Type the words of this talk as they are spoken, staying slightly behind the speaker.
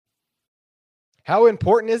How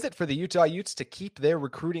important is it for the Utah Utes to keep their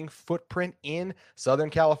recruiting footprint in Southern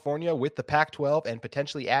California with the Pac-12 and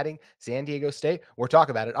potentially adding San Diego State? We'll talk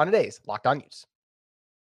about it on today's Locked On Utes.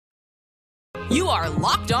 You are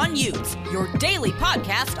Locked On Utes, your daily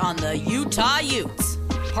podcast on the Utah Utes.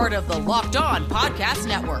 Part of the Locked On Podcast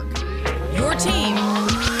Network. Your team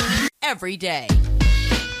every day.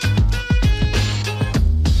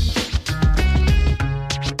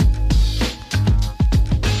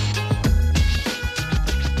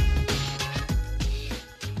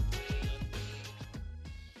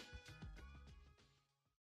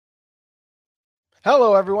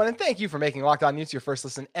 Hello, everyone, and thank you for making Locked On Utes your first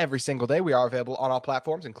listen every single day. We are available on all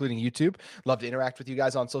platforms, including YouTube. Love to interact with you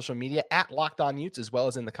guys on social media at Locked On Utes, as well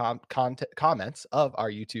as in the comments of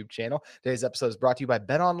our YouTube channel. Today's episode is brought to you by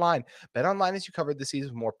BetOnline. BetOnline has you covered this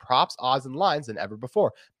season with more props, odds, and lines than ever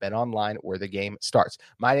before. BetOnline, where the game starts.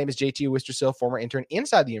 My name is JT Wistersill, former intern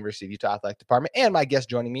inside the University of Utah Athletic Department, and my guest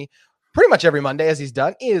joining me pretty much every Monday, as he's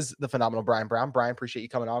done, is the phenomenal Brian Brown. Brian, appreciate you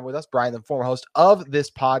coming on with us. Brian, the former host of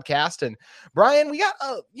this podcast. And Brian, we got,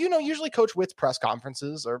 usually Coach Witt's press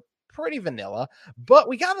conferences are pretty vanilla, but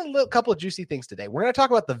we got a couple of juicy things today. We're going to talk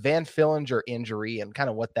about the Van Fillinger injury and kind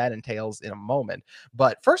of what that entails in a moment.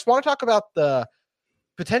 But first, I want to talk about the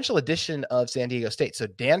potential addition of San Diego State. So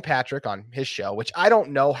Dan Patrick on his show, which I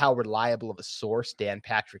don't know how reliable of a source Dan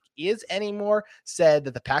Patrick is anymore, said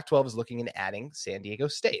that the Pac-12 is looking into adding San Diego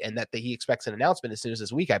State and that he expects an announcement as soon as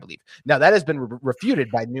this week, I believe. Now, that has been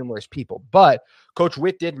refuted by numerous people, but Coach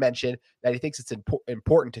Witt did mention that he thinks it's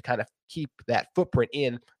important to kind of keep that footprint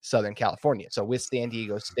in Southern California. So with San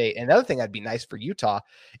Diego State, another thing that'd be nice for Utah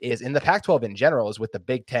is in the Pac-12 in general is with the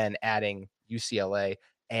Big Ten adding UCLA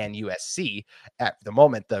and USC. At the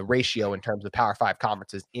moment, the ratio in terms of Power 5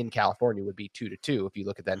 conferences in California would be 2-2 if you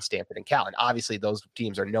look at then Stanford and Cal. And obviously those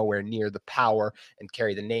teams are nowhere near the power and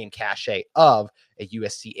carry the name cachet of a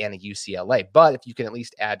USC and a UCLA. But if you can at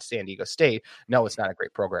least add San Diego State, no, it's not a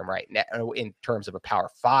great program right now in terms of a Power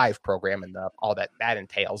 5 program and all that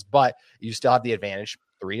entails, but you still have the advantage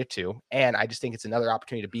 3-2. And I just think it's another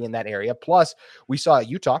opportunity to be in that area. Plus, we saw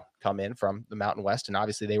Utah come in from the Mountain West, and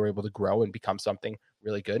obviously they were able to grow and become something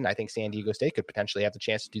really good. And I think San Diego State could potentially have the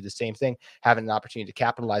chance to do the same thing, having an opportunity to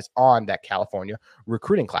capitalize on that California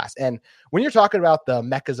recruiting class. And when you're talking about the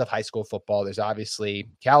meccas of high school football, there's obviously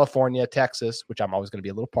California, Texas, which I'm always going to be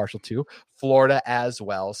a little partial to, Florida as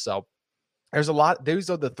well. So there's a lot. Those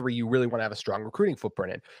are the three you really want to have a strong recruiting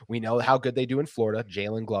footprint in. We know how good they do in Florida,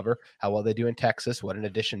 Jalen Glover, how well they do in Texas, what an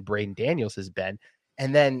addition Braden Daniels has been.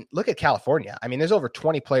 And then look at California. I mean, there's over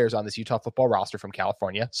 20 players on this Utah football roster from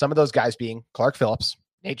California. Some of those guys being Clark Phillips,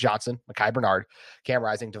 Nate Johnson, Mekhi Bernard, Cam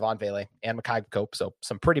Rising, Devon Vele, and Mekhi Cope. So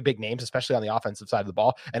some pretty big names, especially on the offensive side of the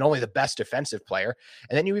ball, and only the best defensive player.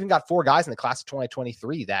 And then you even got 4 guys in the class of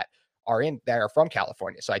 2023 that are from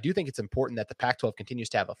California. So I do think it's important that the Pac-12 continues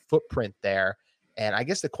to have a footprint there. And I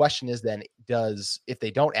guess the question is then, if they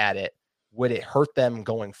don't add it, would it hurt them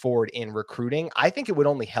going forward in recruiting? I think it would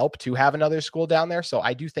only help to have another school down there. So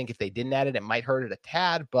I do think if they didn't add it, it might hurt it a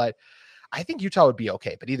tad, but I think Utah would be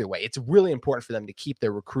okay. But either way, it's really important for them to keep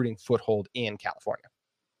their recruiting foothold in California.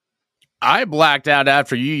 I blacked out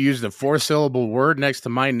after you used a 4-syllable word next to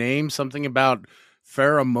my name, something about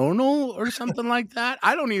pheromonal or something like that.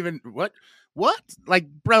 I don't even what like,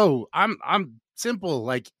 bro, I'm simple.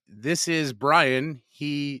 Like, this is Brian.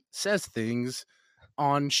 He says things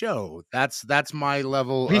on show. That's my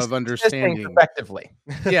level of understanding effectively.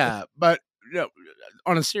 Yeah, but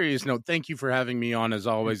on a serious note, thank you for having me on as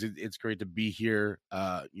always. It's great to be here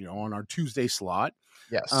on our Tuesday slot.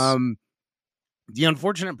 Yes. The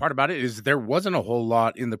unfortunate part about it is there wasn't a whole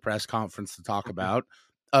lot in the press conference to talk about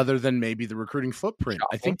other than maybe the recruiting footprint.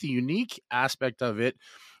 I think the unique aspect of it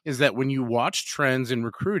is that when you watch trends in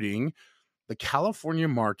recruiting, the California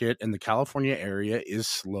market and the California area is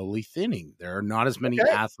slowly thinning. There are not as many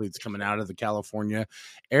athletes coming out of the California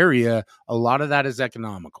area. A lot of that is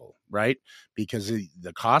economical, right? Because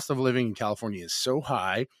the cost of living in California is so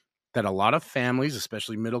high that a lot of families,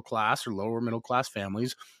 especially middle class or lower middle class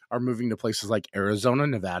families, are moving to places like Arizona,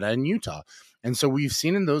 Nevada, and Utah. And so we've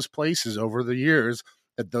seen in those places over the years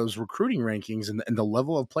that those recruiting rankings and the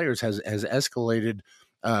level of players has escalated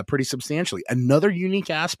pretty substantially. Another unique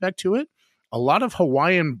aspect to it, a lot of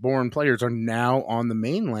Hawaiian-born players are now on the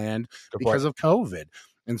mainland because of COVID.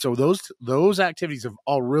 And so those activities have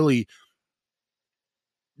all really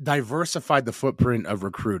diversified the footprint of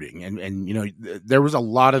recruiting. And there was a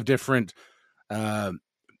lot of different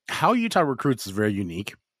how Utah recruits is very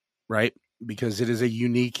unique, right? Because it is a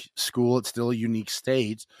unique school. It's still a unique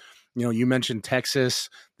state. You mentioned Texas.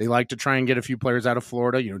 They like to try and get a few players out of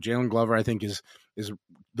Florida. Jalen Glover, I think, is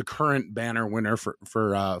the current banner winner for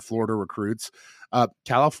Florida recruits.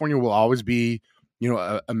 California will always be,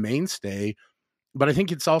 a mainstay, but I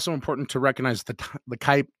think it's also important to recognize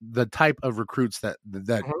the type of recruits that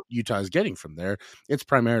Utah is getting from there. It's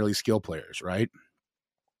primarily skill players, right?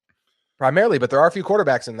 Primarily, but there are a few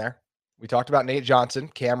quarterbacks in there. We talked about Nate Johnson,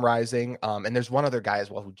 Cam Rising, and there's one other guy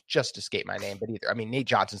as well who just escaped my name. But Nate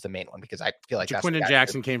Johnson's the main one because I feel like Jaquindon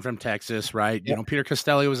Jackson came from Texas, right? Yep. Peter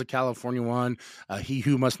Costelli was a California one. He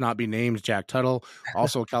who must not be named, Jack Tuttle,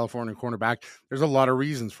 also a California cornerback. There's a lot of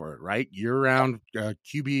reasons for it, right? Year-round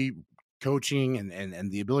QB coaching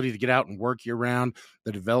and the ability to get out and work year-round,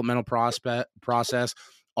 the developmental process,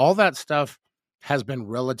 all that stuff has been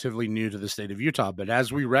relatively new to the state of Utah. But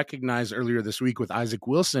as we recognized earlier this week with Isaac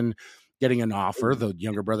Wilson getting an offer, the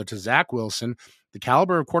younger brother to Zach Wilson, the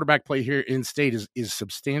caliber of quarterback play here in state is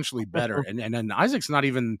substantially better. And Isaac's not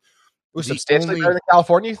even substantially better than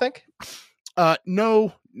California, you think?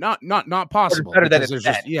 No, not possible. Better than it's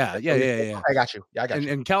just, yeah. I got you. Yeah, I got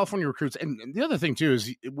you. And California recruits. And the other thing too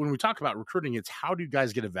is when we talk about recruiting, it's how do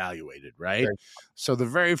guys get evaluated, right? So the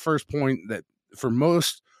very first point that for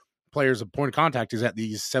most players, a point of contact is at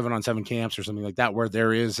these 7-on-7 camps or something like that, where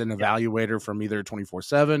there is an evaluator from either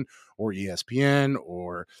 24/7 or ESPN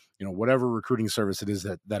or, whatever recruiting service it is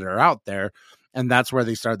that are out there. And that's where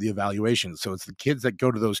they start the evaluation. So it's the kids that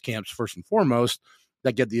go to those camps first and foremost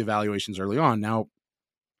that get the evaluations early on. Now,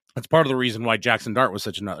 that's part of the reason why Jackson Dart was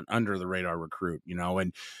such an under the radar recruit,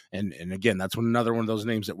 and again, that's another one of those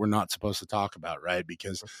names that we're not supposed to talk about, right?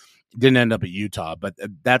 Because it didn't end up at Utah, but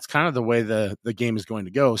that's kind of the way the game is going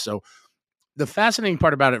to go. So the fascinating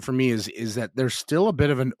part about it for me is that there's still a bit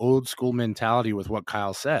of an old school mentality with what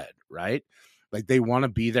Kyle said, right? Like they want to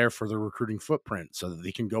be there for the recruiting footprint so that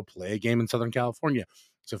they can go play a game in Southern California,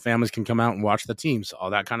 so families can come out and watch the teams, all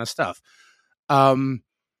that kind of stuff.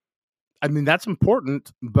 That's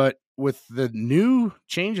important, but with the new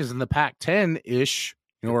changes in the Pac-10-ish,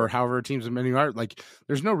 or however teams of many are, like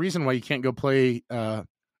there's no reason why you can't go play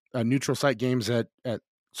neutral site games at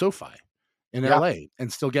SoFi in LA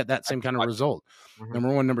and still get that same kind of result.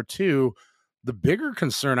 Number one. Number two, the bigger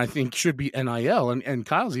concern I think should be NIL, and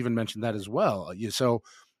Kyle's even mentioned that as well. So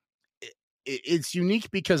it's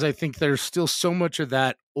unique because I think there's still so much of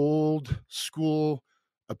that old school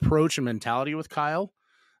approach and mentality with Kyle.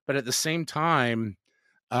 But at the same time,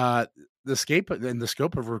 the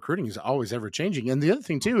scope of recruiting is always ever changing. And the other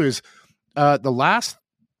thing too is the last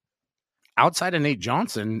outside of Nate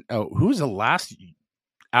Johnson, who's the last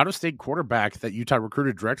out-of-state quarterback that Utah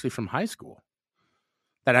recruited directly from high school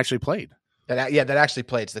that actually played? That actually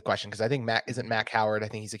played is the question, because I think Mac Howard. I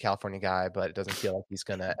think he's a California guy, but it doesn't feel like he's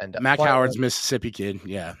going to end up. Mac Howard's Mississippi kid,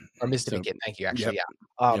 or Mississippi kid. Thank you. Actually,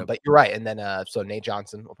 But you're right. And then so Nate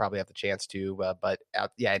Johnson will probably have the chance to. But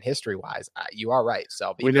in history wise, you are right.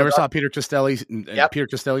 So we never saw Peter Costelli. Peter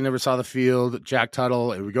Costelli never saw the field. Jack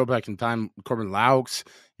Tuttle. If we go back in time, Corbin Laux.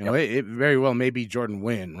 It very well may be Jordan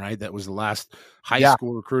Wynn, right? That was the last high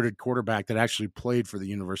school recruited quarterback that actually played for the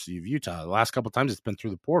University of Utah. The last couple of times it's been through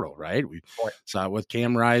the portal, right? We saw it with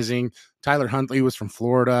Cam Rising. Tyler Huntley was from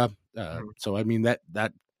Florida. So,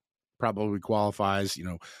 that probably qualifies.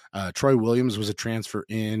 Troy Williams was a transfer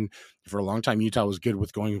in. For a long time, Utah was good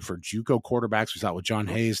with going for JUCO quarterbacks. We saw it with John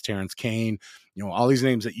Hayes, Terrence Kane, all these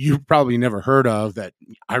names that you probably never heard of that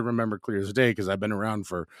I remember clear as day because I've been around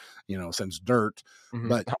for, since dirt.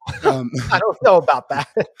 But I don't know about that.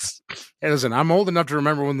 Hey, listen, I'm old enough to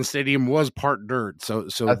remember when the stadium was part dirt. So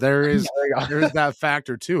there is that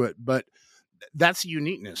factor to it. But that's the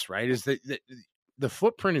uniqueness, right? Is that the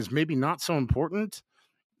footprint is maybe not so important,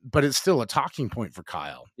 but it's still a talking point for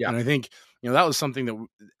Kyle. Yeah. And I think, that was something that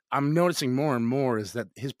I'm noticing more and more is that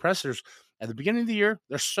his pressers at the beginning of the year,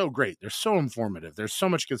 they're so great. They're so informative. There's so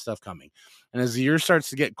much good stuff coming. And as the year starts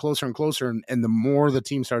to get closer and closer, and the more the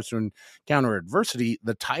team starts to encounter adversity,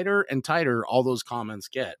 the tighter and tighter all those comments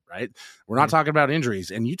get, right? We're not talking about injuries,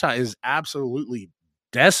 and Utah is absolutely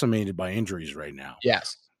decimated by injuries right now.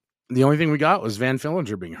 Yes. The only thing we got was Van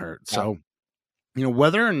Fillinger being hurt. So,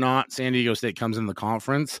 whether or not San Diego State comes in the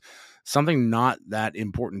conference, something not that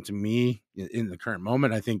important to me in the current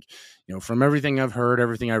moment. I think, from everything I've heard,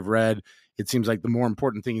 everything I've read, it seems like the more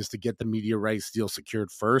important thing is to get the media rights deal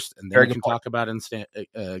secured first, and then we can talk about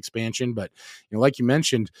expansion. But, like you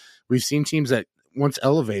mentioned, we've seen teams that once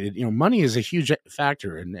elevated, money is a huge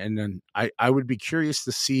factor. And I would be curious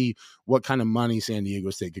to see what kind of money San Diego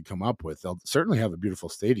State could come up with. They'll certainly have a beautiful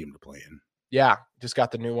stadium to play in. Yeah, just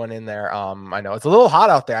got the new one in there. I know it's a little hot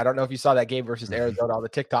out there. I don't know if you saw that game versus Arizona, all the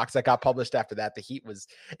TikToks that got published after that. The heat was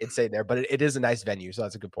insane there, but it is a nice venue, so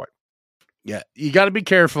that's a good point. Yeah, you got to be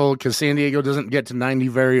careful because San Diego doesn't get to 90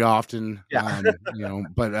 very often. Yeah.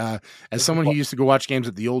 But as someone who used to go watch games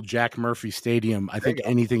at the old Jack Murphy Stadium, I think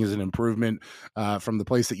anything is an improvement from the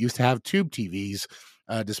place that used to have tube TVs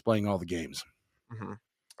displaying all the games. Mm-hmm.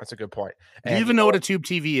 That's a good point. Do you even know what a tube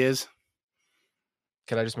TV is?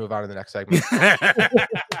 Can I just move on to the next segment?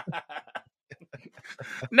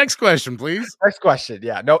 Next question, please. Next question.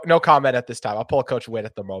 Yeah, no comment at this time. I'll pull Coach Witt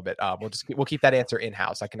at the moment. We'll keep that answer in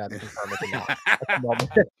house. I can either confirm it or not at the moment.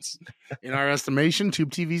 In our estimation,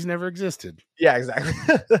 tube TVs never existed. Yeah, exactly.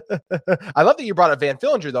 I love that you brought up Van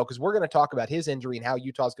Fillinger though, because we're going to talk about his injury and how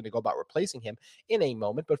Utah's going to go about replacing him in a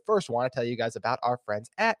moment. But first, I want to tell you guys about our friends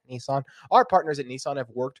at Nissan. Our partners at Nissan have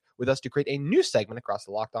worked with us to create a new segment across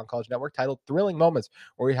the Locked On College Network titled "Thrilling Moments,"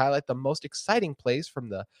 where we highlight the most exciting plays from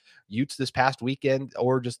the Utes this past weekend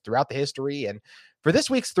or just throughout the history. And for this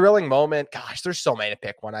week's thrilling moment, gosh, there's so many to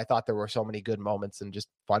pick one. I thought there were so many good moments and just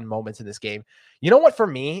fun moments in this game. You know what? For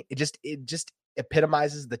me, it just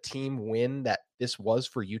epitomizes the team win that this was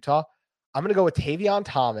for Utah. I'm going to go with Tavion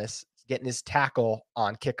Thomas getting his tackle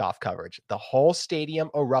on kickoff coverage. The whole stadium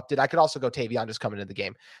erupted. I could also go Tavion just coming into the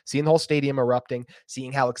game, seeing the whole stadium erupting,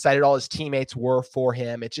 seeing how excited all his teammates were for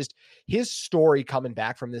him. It's just his story coming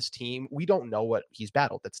back from this team. We don't know what he's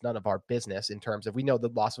battled. That's none of our business in terms of, we know the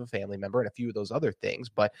loss of a family member and a few of those other things,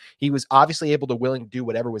 but he was obviously able to willing to do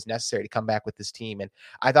whatever was necessary to come back with this team. And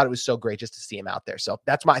I thought it was so great just to see him out there. So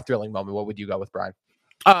that's my thrilling moment. What would you go with, Brian?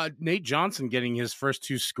 Nate Johnson getting his first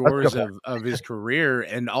 2 scores of his career,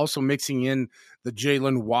 and also mixing in the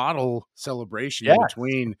Jalen Waddle celebration in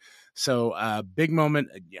between. So big moment,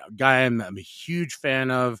 guy I'm a huge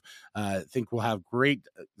fan of. Think will have great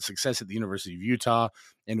success at the University of Utah,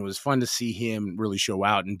 and it was fun to see him really show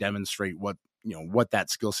out and demonstrate what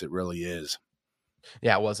that skill set really is.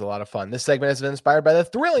 Yeah, it was a lot of fun. This segment has been inspired by the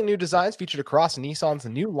thrilling new designs featured across Nissan's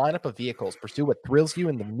new lineup of vehicles. Pursue what thrills you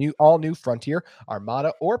in the all-new Frontier,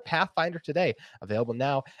 Armada, or Pathfinder today. Available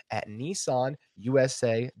now at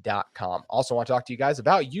nissanusa.com. Also want to talk to you guys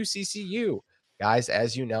about UCCU. Guys,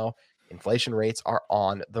 as you know, inflation rates are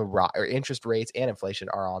on the rise, or interest rates and inflation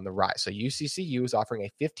are on the rise. So UCCU is offering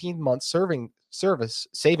a 15-month service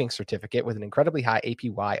savings certificate with an incredibly high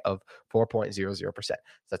APY of 4.00%. So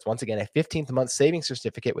that's once again a 15th month savings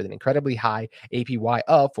certificate with an incredibly high APY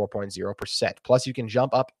of 4.0%. Plus, you can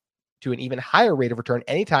jump up to an even higher rate of return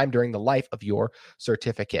anytime during the life of your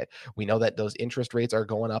certificate. We know that those interest rates are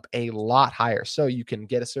going up a lot higher. So you can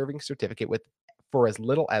get a savings certificate for as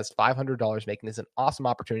little as $500, making this an awesome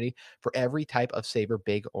opportunity for every type of saver,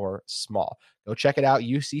 big or small. Go check it out.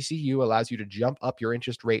 UCCU allows you to jump up your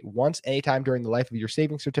interest rate once, anytime during the life of your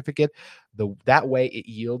savings certificate. That way it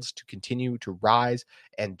yields to continue to rise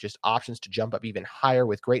and just options to jump up even higher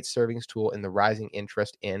with great savings tool in the rising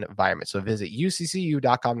interest environment. So visit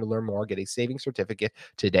uccu.com to learn more. Get a savings certificate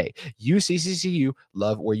today. UCCU,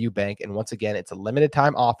 love where you bank. And once again, it's a limited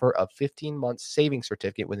time offer of 15 months savings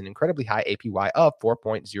certificate with an incredibly high APY of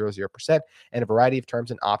 4.00% and a variety of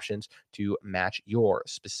terms and options to match your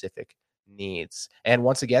specific needs. And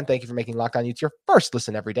once again, thank you for making Locked On Utes your first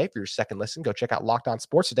listen every day. For your second listen, go check out Locked On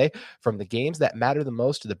Sports Today. From the games that matter the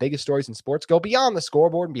most to the biggest stories in sports, go beyond the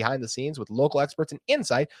scoreboard and behind the scenes with local experts and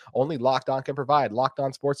insight only Locked On can provide. Locked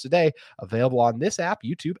On Sports Today, available on this app,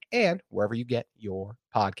 YouTube, and wherever you get your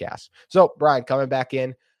podcasts. So, Brian, coming back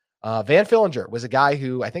in, Van Fillinger was a guy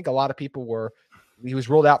who I think a lot of people he was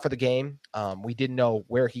ruled out for the game. We didn't know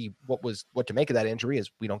what to make of that injury, as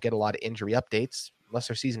we don't get a lot of injury updates unless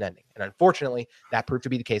they're season ending. And unfortunately, that proved to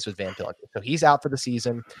be the case with Van Fillinger. So he's out for the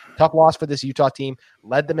season. Tough loss for this Utah team.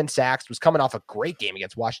 Led them in sacks. Was coming off a great game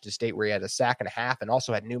against Washington State where he had a sack and a half and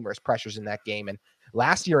also had numerous pressures in that game. And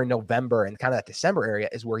last year in November and kind of that December area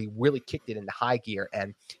is where he really kicked it into high gear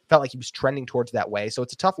and felt like he was trending towards that way. So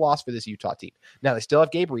it's a tough loss for this Utah team. Now, they still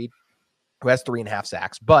have Gabe Reed, who has 3.5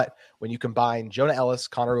 sacks. But when you combine Jonah Ellis,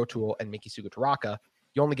 Connor O'Toole, and Miki Sugataraka,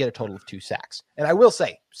 you only get a total of 2 sacks. And I will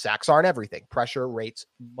say, sacks aren't everything. Pressure rate's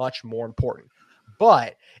much more important.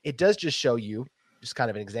 But it does just show you, just kind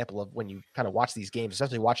of an example of when you kind of watch these games,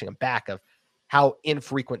 especially watching them back, of how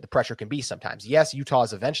infrequent the pressure can be sometimes. Yes, Utah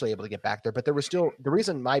is eventually able to get back there, but there was still, the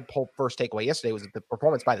reason my whole first takeaway yesterday was the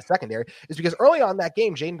performance by the secondary is because early on that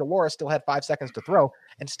game, Jaden Delora still had 5 seconds to throw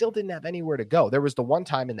and still didn't have anywhere to go. There was the one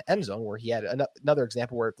time in the end zone where he had another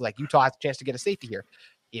example where like Utah has a chance to get a safety here.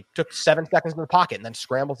 It took 7 seconds in the pocket and then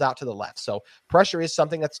scrambles out to the left. So pressure is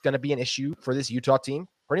something that's going to be an issue for this Utah team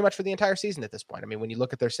pretty much for the entire season at this point. I mean, when you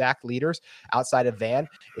look at their sack leaders outside of Van,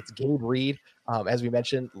 it's Gabe Reed, as we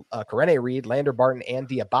mentioned, Karene Reed, Lander Barton, and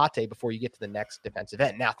Diabate before you get to the next defensive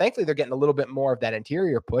end. Now, thankfully, they're getting a little bit more of that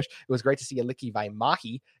interior push. It was great to see Aliki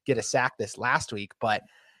Vaimahi get a sack this last week, but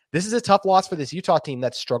This is a tough loss for this Utah team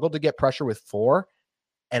that struggled to get pressure with 4.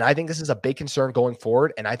 And I think this is a big concern going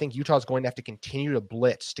forward. And I think Utah is going to have to continue to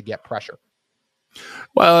blitz to get pressure.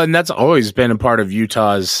 Well, and that's always been a part of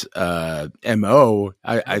Utah's MO.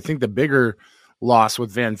 I think the bigger loss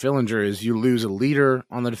with Van Fillinger is you lose a leader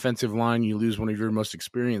on the defensive line, you lose one of your most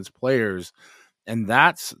experienced players, and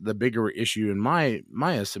that's the bigger issue in my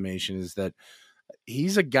estimation, is that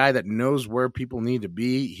he's a guy that knows where people need to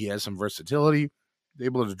be. He has some versatility,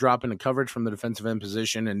 able to drop into coverage from the defensive end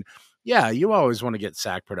position, and yeah, you always want to get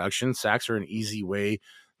sack production. Sacks are an easy way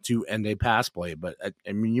to end a pass play, but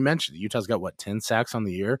I mean, you mentioned Utah's got 10 sacks on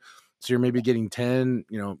the year, so you're maybe getting 10,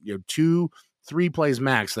 2-3 plays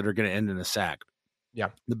max that are going to end in a sack. Yeah.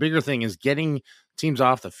 The bigger thing is getting teams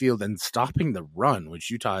off the field and stopping the run, which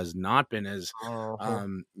Utah has not been as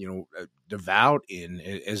devout in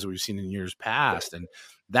as we've seen in years past, and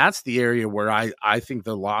that's the area where I think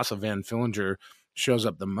the loss of Van Fillinger shows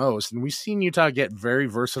up the most. And we've seen Utah get very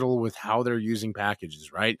versatile with how they're using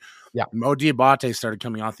packages, right? Yeah. Mo Diabate started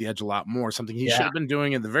coming off the edge a lot more, something he should have been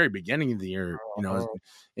doing at the very beginning of the year.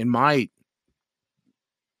 In my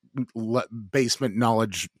basement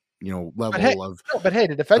knowledge, level but hey,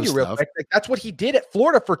 to defend you real quick, like, that's what he did at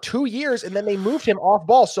Florida for 2 years, and then they moved him off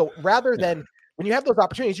ball. So rather than when you have those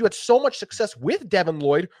opportunities, you had so much success with Devin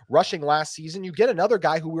Lloyd rushing last season. You get another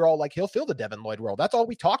guy who we're all like, he'll fill the Devin Lloyd role. That's all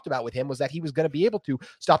we talked about with him, was that he was going to be able to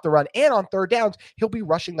stop the run. And on third downs, he'll be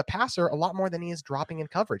rushing the passer a lot more than he is dropping in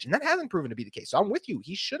coverage. And that hasn't proven to be the case. So I'm with you.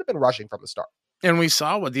 He should have been rushing from the start. And we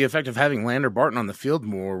saw what the effect of having Lander Barton on the field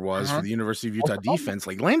more was for the University of Utah defense.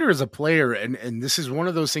 Like, Lander is a player, and this is one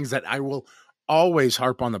of those things that I will always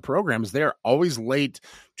harp on the programs. They're always late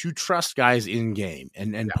to trust guys in game.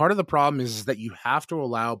 And part of the problem is that you have to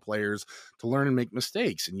allow players to learn and make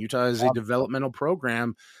mistakes. And Utah is a developmental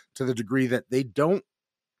program to the degree that they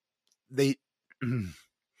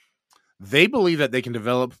believe that they can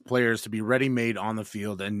develop players to be ready-made on the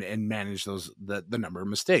field and manage the number of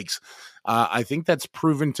mistakes. I think that's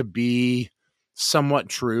proven to be somewhat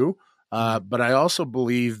true. But I also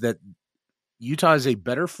believe that Utah is a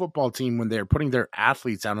better football team when they're putting their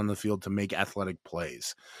athletes out on the field to make athletic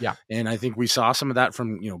plays. Yeah. And I think we saw some of that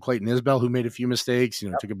from, Clayton Isbell, who made a few mistakes,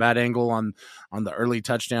 took a bad angle on the early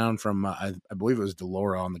touchdown from, I believe it was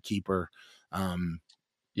DeLora on the keeper.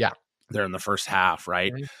 There in the first half.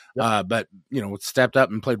 Right. Yep. But, stepped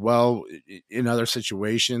up and played well in other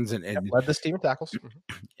situations and led this team in tackles.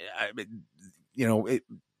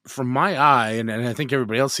 From my eye, and I think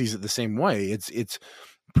everybody else sees it the same way, it's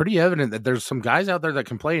pretty evident that there's some guys out there that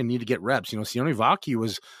can play and need to get reps. Sione Vaki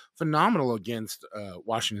was phenomenal against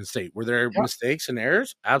Washington State. Were there mistakes and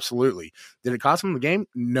errors? Absolutely. Did it cost them the game?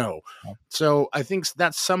 No. So I think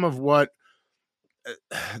that's some of what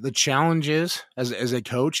the challenge is as a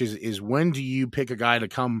coach is when do you pick a guy to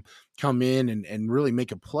come in and really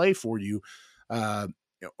make a play for you?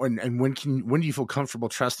 And when do you feel comfortable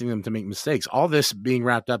trusting them to make mistakes? All this being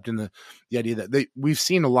wrapped up in the idea that we've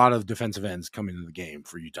seen a lot of defensive ends come into the game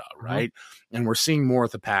for Utah, right? And we're seeing more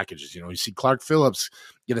with the packages. You see Clark Phillips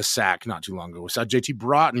get a sack not too long ago. We saw JT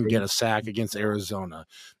Broughton get a sack against Arizona.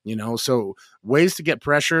 So ways to get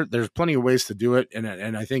pressure. There's plenty of ways to do it, and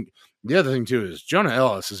I think the other thing too is Jonah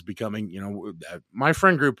Ellis is becoming. My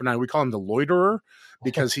friend group and we call him the loiterer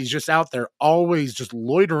because he's just out there always just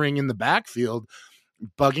loitering in the backfield,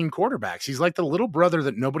 bugging quarterbacks. He's like the little brother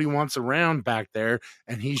that nobody wants around back there,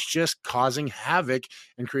 and he's just causing havoc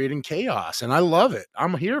and creating chaos. And I love it.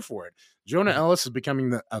 I'm here for it. Jonah Ellis is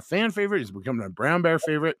becoming a fan favorite. He's becoming a Brown Bear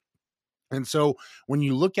favorite. And so when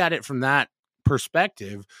you look at it from that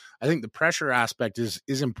perspective, I think the pressure aspect is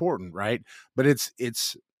important, right? But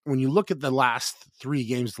it's when you look at the last 3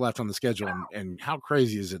 games left on the schedule, and how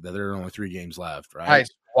crazy is it that there are only 3 games left, right? It's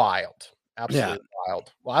wild. Absolutely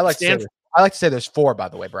wild. Well, I like to say there's 4, by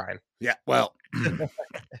the way, Brian. Yeah, well,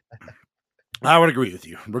 I would agree with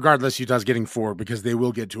you. Regardless, Utah's getting 4 because they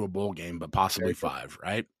will get to a bowl game, but possibly 5,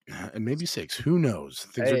 right? And maybe 6. Who knows?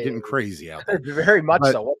 Things are getting crazy out there. Very much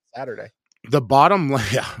so. What's Saturday? The bottom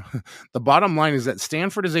line is that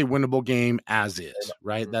Stanford is a winnable game as is,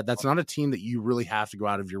 right? That's not a team that you really have to go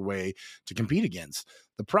out of your way to compete against.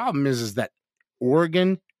 The problem is that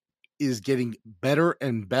Oregon is getting better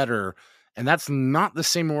and better, and that's not the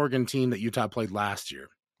same Oregon team that Utah played last year.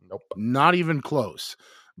 Nope. Not even close.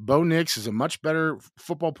 Bo Nix is a much better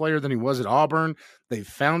football player than he was at Auburn. They've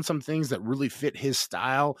found some things that really fit his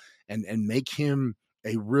style and make him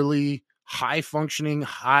a really high-functioning,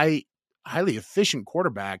 highly efficient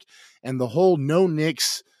quarterback. And the whole no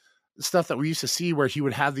Nix stuff that we used to see where he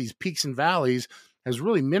would have these peaks and valleys has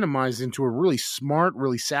really minimized into a really smart,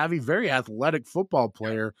 really savvy, very athletic football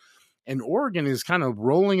player. and Oregon is kind of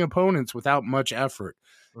rolling opponents without much effort.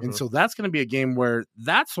 And so that's going to be a game where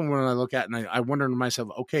that's the one I look at and I wonder to myself,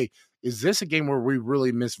 okay, is this a game where we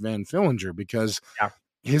really miss Van Fillinger? Because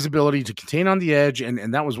his ability to contain on the edge,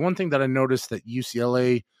 and that was one thing that I noticed that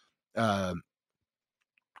UCLA,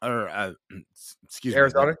 excuse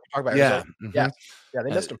Arizona. me, Talk about Arizona. Yeah, they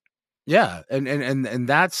missed him. Yeah, and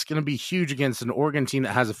that's going to be huge against an Oregon team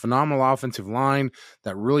that has a phenomenal offensive line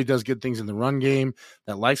that really does good things in the run game,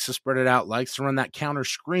 that likes to spread it out, likes to run that counter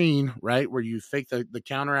screen, right, where you fake the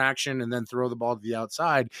counter action and then throw the ball to the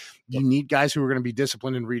outside. You need guys who are going to be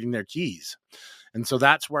disciplined in reading their keys. And so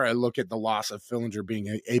that's where I look at the loss of Fillinger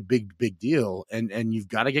being a big, big deal. And you've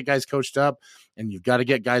got to get guys coached up, and you've got to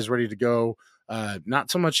get guys ready to go. Not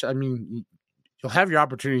so much, I mean, you'll have your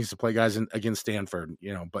opportunities to play guys against Stanford,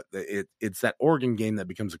 but it's that Oregon game that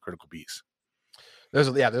becomes a critical piece. There's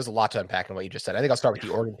a lot to unpack in what you just said. I think I'll start with the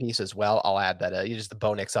Oregon piece as well. I'll add that just the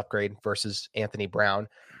Bo Nix upgrade versus Anthony Brown.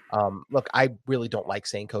 Look, I really don't like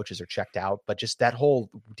saying coaches are checked out, but just that whole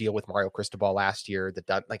deal with Mario Cristobal last year,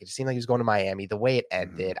 it seemed like he was going to Miami. The way it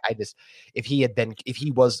ended, if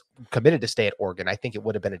he was committed to stay at Oregon, I think it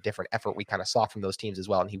would have been a different effort we kind of saw from those teams as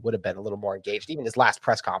well, and he would have been a little more engaged. Even his last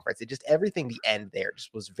press conference, everything the end there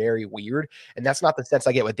just was very weird, and that's not the sense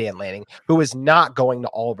I get with Dan Lanning, who is not going to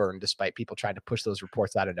Auburn despite people trying to push those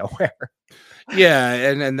reports out of nowhere. Yeah,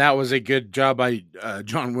 and that was a good job by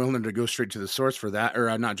John Wilner to go straight to the source for that,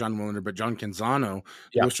 or not John Wilner, but John Canzano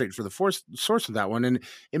go straight for the source of that one. And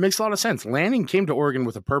it makes a lot of sense. Lanning came to Oregon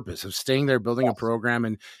with a purpose of staying there, building a program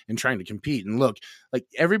and trying to compete. And look, like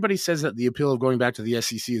everybody says that the appeal of going back to the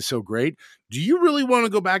SEC is so great. Do you really want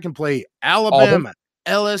to go back and play Alabama,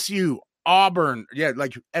 LSU, Auburn? Yeah,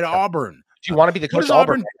 like at Auburn. Do you want to be the coach of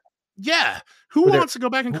Auburn? Yeah. Who wants to go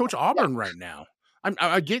back and coach Auburn right now?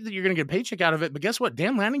 I get that you're going to get a paycheck out of it, but guess what?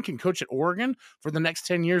 Dan Lanning can coach at Oregon for the next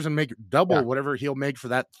 10 years and make double whatever he'll make for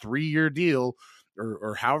that 3-year deal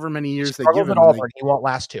or however many years they give him. Auburn, he won't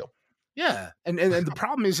last 2. Yeah. And the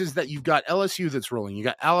problem is that you've got LSU that's rolling. You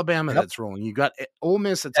got Alabama that's rolling. You got Ole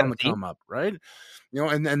Miss that's on the come up, right?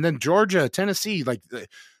 And then Georgia, Tennessee, like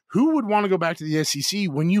who would want to go back to the SEC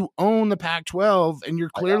when you own the Pac-12 and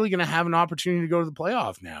you're clearly going to have an opportunity to go to the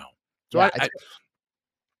playoff now? So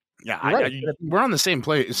we're on the same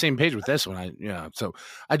page with this one. So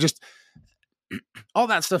I just all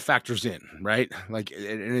that stuff factors in, right? Like,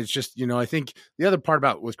 and it's just I think the other part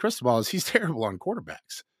about with Cristobal is he's terrible on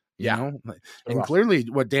quarterbacks. And clearly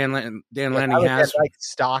what Dan Lanning has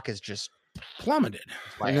stock is just plummeted,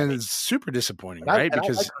 and then it's super disappointing, right?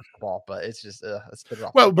 Because I like ball, but it's just it's been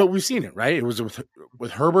rough. Well, but we've seen it, right? It was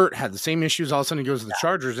with Herbert, had the same issues. All of a sudden, he goes to the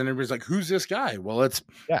Chargers, and everybody's like, "Who's this guy?" Well, it's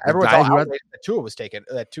everyone's all outraged that Tua was taken.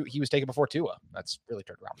 He was taken before Tua. That's really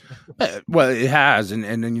turned around. Well, it has, and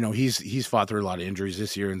then he's fought through a lot of injuries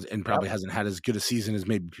this year, and probably hasn't had as good a season as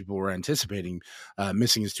maybe people were anticipating.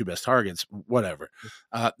 Missing his 2 best targets, whatever.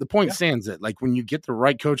 The point stands that like when you get the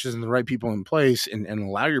right coaches and the right people in place, and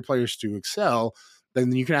allow your players to excel,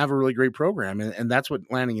 then you can have a really great program. And that's what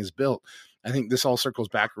Lanning has built. I think this all circles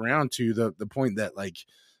back around to the point that like,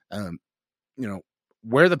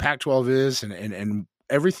 where the Pac-12 is and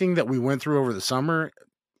everything that we went through over the summer,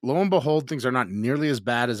 lo and behold, things are not nearly as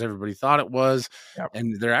bad as everybody thought it was. Yep.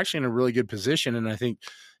 And they're actually in a really good position. And I think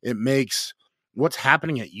it makes what's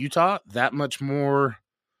happening at Utah that much more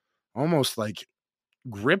almost like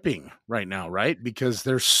gripping right now, right? Because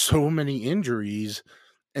there's so many injuries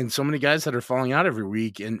and so many guys that are falling out every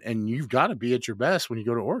week, and you've got to be at your best when you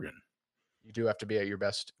go to Oregon. You do have to be at your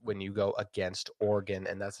best when you go against Oregon,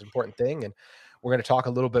 and that's an important thing. And we're going to talk a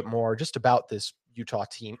little bit more just about this Utah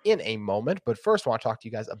team in a moment. But first, I want to talk to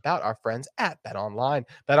you guys about our friends at BetOnline.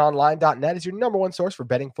 BetOnline.net is your number one source for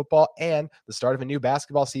betting football and the start of a new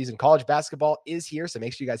basketball season. College basketball is here, so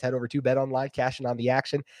make sure you guys head over to BetOnline, cash in on the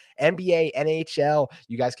action. NBA, NHL,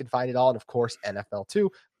 you guys can find it all, and of course, NFL too.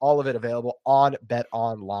 All of it available on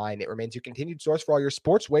BetOnline. It remains your continued source for all your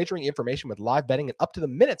sports wagering information with live betting and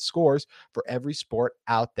up-to-the-minute scores for every sport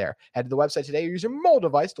out there. Head to the website today or use your mobile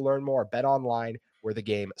device to learn more. BetOnline, where the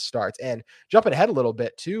game starts. And jumping ahead a little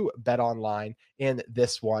bit to BetOnline in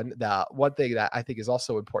this one, the one thing that I think is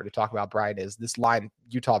also important to talk about, Brian, is this line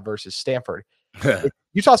Utah versus Stanford.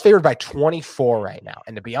 Utah's favored by 24 right now.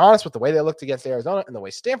 And to be honest, with the way they looked against Arizona and the way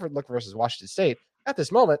Stanford looked versus Washington State, at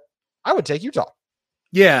this moment, I would take Utah.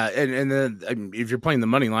 Yeah, and then I mean, if you're playing the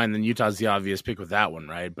money line, then Utah's the obvious pick with that one,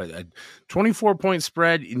 right? But a 24-point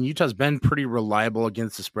spread, and Utah's been pretty reliable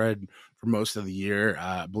against the spread for most of the year.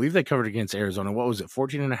 I believe they covered against Arizona. What was it,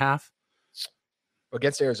 14.5?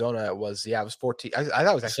 Against Arizona, it was 14. I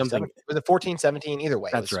thought it was actually Something. 17. Was it 14-17? Either way.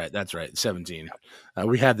 That's right. 17.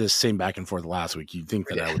 We had this same back and forth last week. You'd think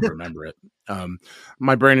that I would remember it.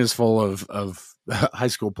 My brain is full of high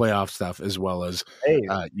school playoff stuff as well as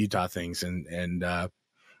Utah things. And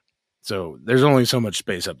so there's only so much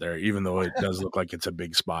space up there, even though it does look like it's a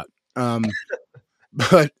big spot.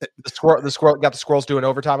 But the squirrel got the Squirrels doing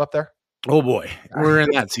overtime up there. Oh boy, we're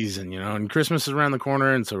in that season, and Christmas is around the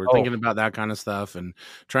corner, and so we're thinking about that kind of stuff and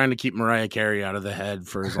trying to keep Mariah Carey out of the head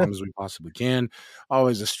for as long as we possibly can.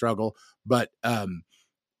 Always a struggle, but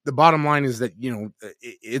the bottom line is that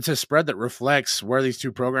it's a spread that reflects where these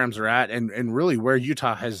two programs are at, and really where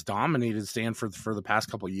Utah has dominated Stanford for the past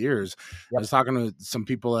couple of years. Yep. I was talking to some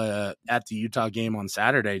people at the Utah game on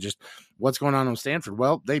Saturday, just what's going on with Stanford.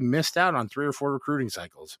 Well, they missed out on 3 or 4 recruiting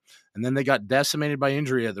cycles, and then they got decimated by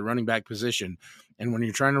injury at the running back position. And when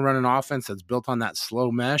you're trying to run an offense that's built on that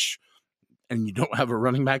slow mesh, and you don't have a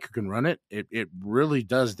running back who can run it, it really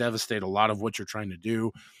does devastate a lot of what you're trying to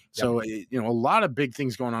do. So, a lot of big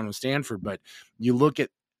things going on with Stanford, but you look at,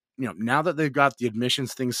 now that they've got the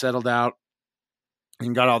admissions thing settled out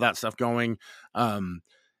and got all that stuff going, and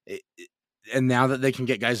now that they can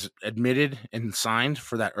get guys admitted and signed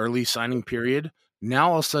for that early signing period,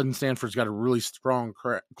 now all of a sudden Stanford's got a really strong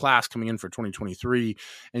class coming in for 2023,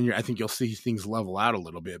 and I think you'll see things level out a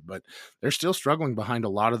little bit, but they're still struggling behind a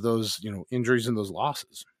lot of those, injuries and those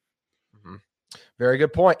losses. Mm-hmm. Very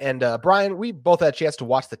good point. And Brian, we both had a chance to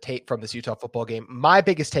watch the tape from this Utah football game. My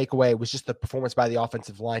biggest takeaway was just the performance by the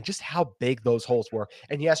offensive line, just how big those holes were.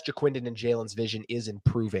 And yes, Jaquindon and Jalen's vision is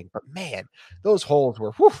improving, but man, those holes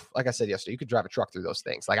were, like I said yesterday, you could drive a truck through those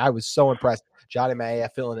things. Like, I was so impressed. Johnny Maia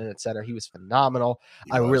filling in at center. He was phenomenal.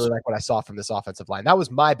 I really like what I saw from this offensive line. That was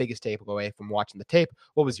my biggest takeaway from watching the tape.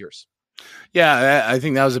 What was yours? Yeah, I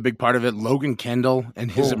think that was a big part of it. Logan Kendall and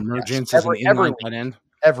his emergence as an inline tight end.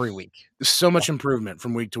 Every week. So much improvement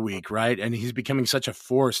from week to week, right? And he's becoming such a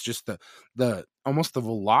force. Just the almost the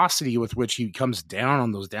velocity with which he comes down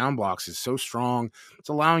on those down blocks is so strong. It's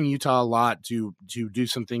allowing Utah a lot to do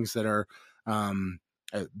some things that are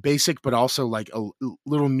basic, but also like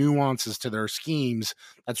little nuances to their schemes.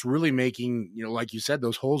 That's really making, like you said,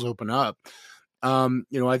 those holes open up.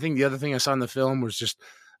 I think the other thing I saw in the film was just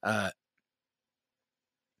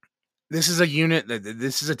this is a unit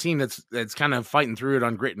this is a team that's kind of fighting through it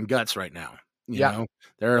on grit and guts right now. You know,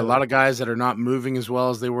 there are a lot of guys that are not moving as well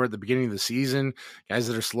as they were at the beginning of the season, guys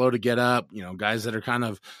that are slow to get up, guys that are kind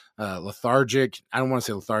of lethargic. I don't want to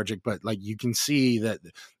say lethargic, but like you can see that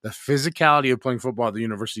the physicality of playing football at the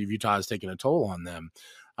University of Utah has taken a toll on them.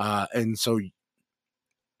 And so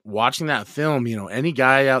watching that film, any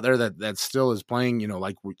guy out there that still is playing,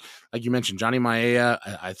 like you mentioned, Johnny Maia,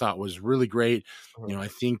 I thought was really great. I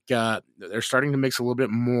think they're starting to mix a little bit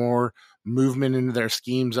more movement into their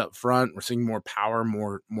schemes up front. We're seeing more power,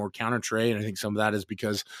 more counter trade. And I think some of that is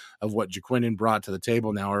because of what Jaquindon brought to the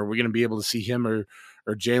table. Now, are we going to be able to see him or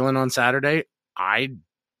Jalen on Saturday? I'm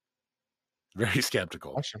very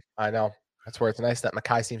skeptical. I know. That's where it's nice that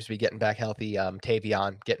Makai seems to be getting back healthy.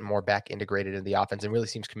 Tavion getting more back integrated in the offense and really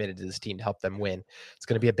seems committed to this team to help them win. It's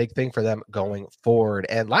going to be a big thing for them going forward.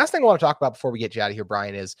 And last thing I want to talk about before we get you out of here,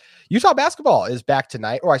 Brian, is Utah basketball is back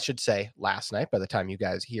tonight, or I should say last night by the time you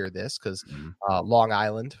guys hear this, because Long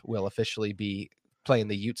Island will officially be playing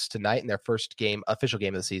the Utes tonight in their first official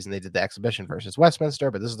game of the season. They did the exhibition versus Westminster,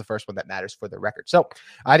 but this is the first one that matters for the record. So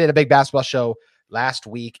I did a big basketball show last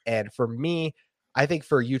week, and for me, I think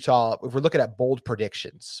for Utah, if we're looking at bold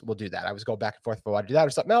predictions, we'll do that. I was going back and forth if I want to do that or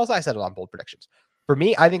something else. I settled on bold predictions. For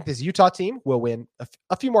me, I think this Utah team will win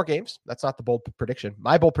a few more games. That's not the bold prediction.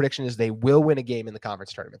 My bold prediction is they will win a game in the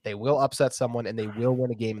conference tournament. They will upset someone, and they will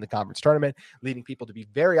win a game in the conference tournament, leading people to be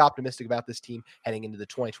very optimistic about this team heading into the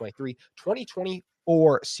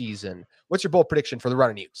 2023-2024 season. What's your bold prediction for the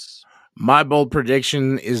Runnin' Utes? My bold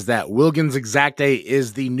prediction is that Wilgans Exacte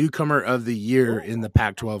is the newcomer of the year in the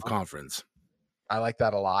Pac-12 conference. I like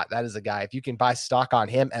that a lot. That is a guy. If you can buy stock on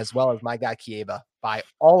him as well as my guy Kieba, buy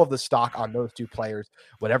all of the stock on those two players.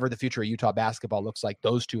 Whatever the future of Utah basketball looks like,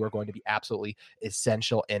 those two are going to be absolutely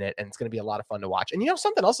essential in it, and it's going to be a lot of fun to watch. And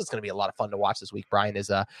something else that's going to be a lot of fun to watch this week, Brian,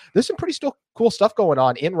 is there's some pretty still cool stuff going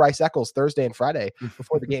on in Rice-Eccles Thursday and Friday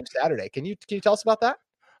before the game Saturday. Can you tell us about that?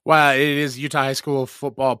 Well, it is Utah High School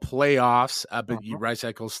football playoffs up at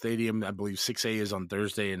Rice-Eccles Stadium. I believe 6A is on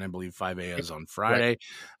Thursday, and I believe 5A is on Friday.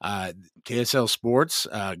 Right. KSL Sports,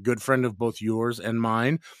 a good friend of both yours and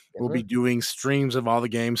mine, will be doing streams of all the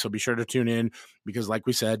games, so be sure to tune in because, like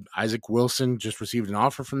we said, Isaac Wilson just received an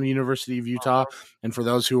offer from the University of Utah, and for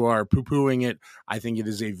those who are poo-pooing it, I think it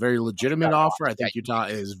is a very legitimate offer. I think Utah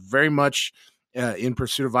is very much in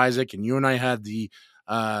pursuit of Isaac, and you and I had the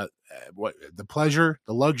pleasure,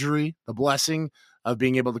 the luxury, the blessing of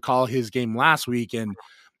being able to call his game last week, and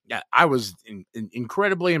I was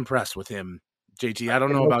incredibly impressed with him. JT, I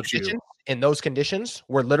don't know about you. In those conditions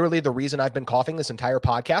were literally the reason I've been coughing this entire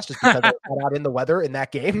podcast, is because I got out in the weather in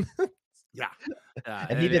that game. Yeah.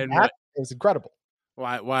 And he did that. It was incredible.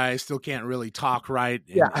 Why I still can't really talk right.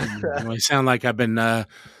 Yeah. I sound like I've been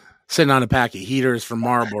sitting on a pack of heaters from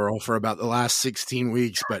Marlboro for about the last 16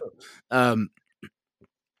 weeks. But,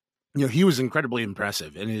 he was incredibly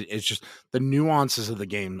impressive. And it's just the nuances of the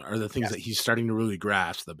game are the things that he's starting to really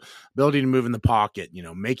grasp. The ability to move in the pocket,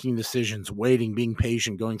 making decisions, waiting, being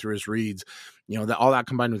patient, going through his reads. All that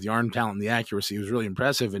combined with the arm talent and the accuracy was really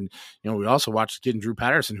impressive. And, we also watched the kid Drew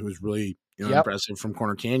Patterson, who was really impressive from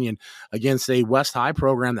Corner Canyon against a West High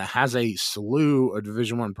program that has a slew of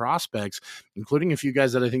Division I prospects, including a few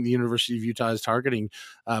guys that I think the University of Utah is targeting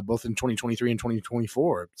both in 2023 and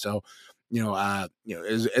 2024. So,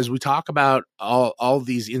 as we talk about all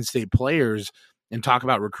these in-state players and talk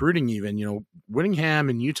about recruiting, even, Whittingham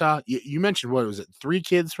and Utah, you mentioned, what was it, 3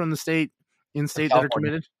 kids from the state, in-state that are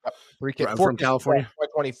committed? Yep. 3 kids from California?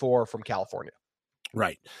 24 from California.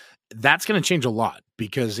 Right. That's going to change a lot,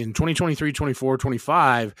 because in 2023, 24,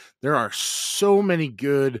 25, there are so many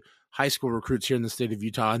good high school recruits here in the state of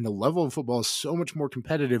Utah, and the level of football is so much more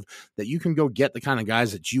competitive that you can go get the kind of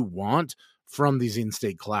guys that you want from these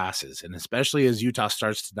in-state classes. And especially as Utah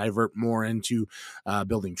starts to divert more into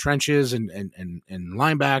building trenches and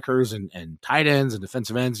linebackers and tight ends and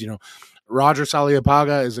defensive ends, Roger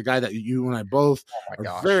Saliapaga is a guy that you and I both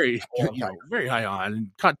are very high on, and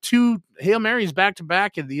caught 2 Hail Marys back to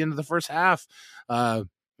back at the end of the first half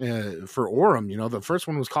for Orem. The first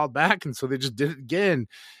one was called back, and so they just did it again.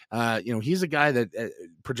 He's a guy that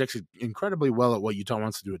projects incredibly well at what Utah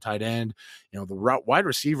wants to do at tight end. The wide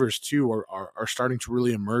receivers too are starting to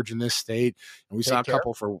really emerge in this state, and we saw a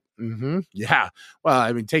couple for yeah. Well,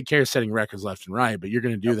 I mean, Take Care is setting records left and right, but you're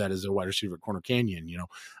going to do that as a wide receiver at Corner Canyon.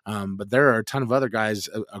 But there are a ton of other guys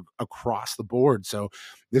across the board. So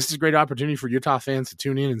this is a great opportunity for Utah fans to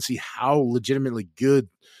tune in and see how legitimately good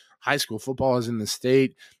high school football is in the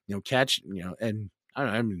state. And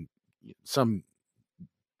I mean, some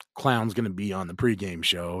clown's going to be on the pregame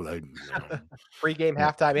show. Pregame,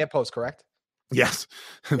 halftime, and post, correct? Yes.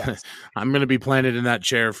 I'm going to be planted in that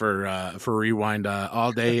chair for Rewind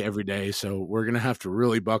all day, every day. So we're going to have to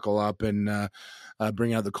really buckle up and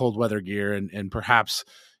bring out the cold weather gear and perhaps,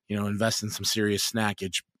 invest in some serious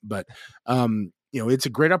snackage. But, it's a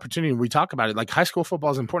great opportunity. We talk about it. Like, high school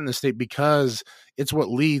football is important in the state because it's what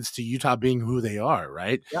leads to Utah being who they are,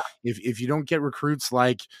 right? Yeah. If you don't get recruits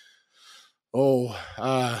like, Nate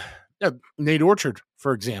Orchard,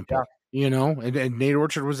 for example, and Nate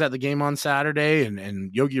Orchard was at the game on Saturday,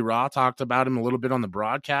 and Yogi Ra talked about him a little bit on the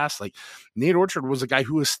broadcast. Like, Nate Orchard was a guy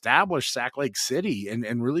who established Sac Lake City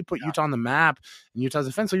and really put Utah on the map and Utah's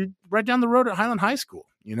defense. So you're right down the road at Highland High School,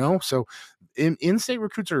 so in-state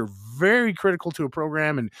recruits are very critical to a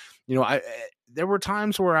program. And, there were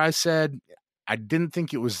times where I said I didn't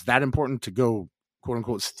think it was that important to go, quote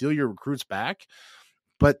unquote, steal your recruits back.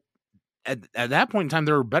 But at that point in time,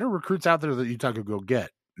 there are better recruits out there that Utah could go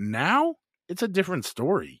get. Now it's a different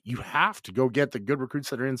story. You have to go get the good recruits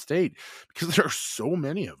that are in state because there are so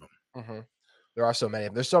many of them. Mm-hmm. There are so many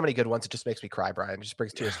of them. There's so many good ones. It just makes me cry, Brian. It just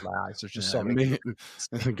brings tears to my eyes. There's just so many.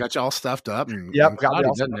 Got you all stuffed up. And cloudy,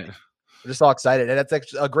 doesn't it? We're just all excited, and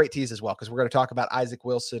that's a great tease as well, because we're going to talk about Isaac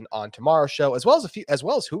Wilson on tomorrow's show, as well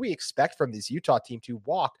as who we expect from this Utah team to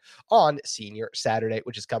walk on Senior Saturday,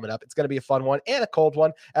 which is coming up. It's going to be a fun one and a cold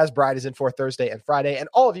one, as Brian is in for Thursday and Friday, and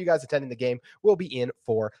all of you guys attending the game will be in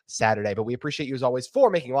for Saturday. But we appreciate you as always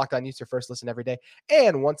for making Locked On Utes your first listen every day.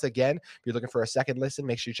 And once again, if you're looking for a second listen,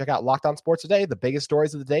 make sure you check out Locked On Sports Today, the biggest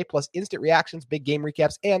stories of the day, plus instant reactions, big game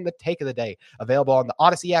recaps, and the take of the day, available on the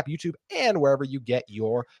Odyssey app, YouTube, and wherever you get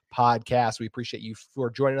your podcasts. We appreciate you for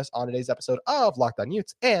joining us on today's episode of Locked On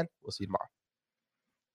Utes, and we'll see you tomorrow.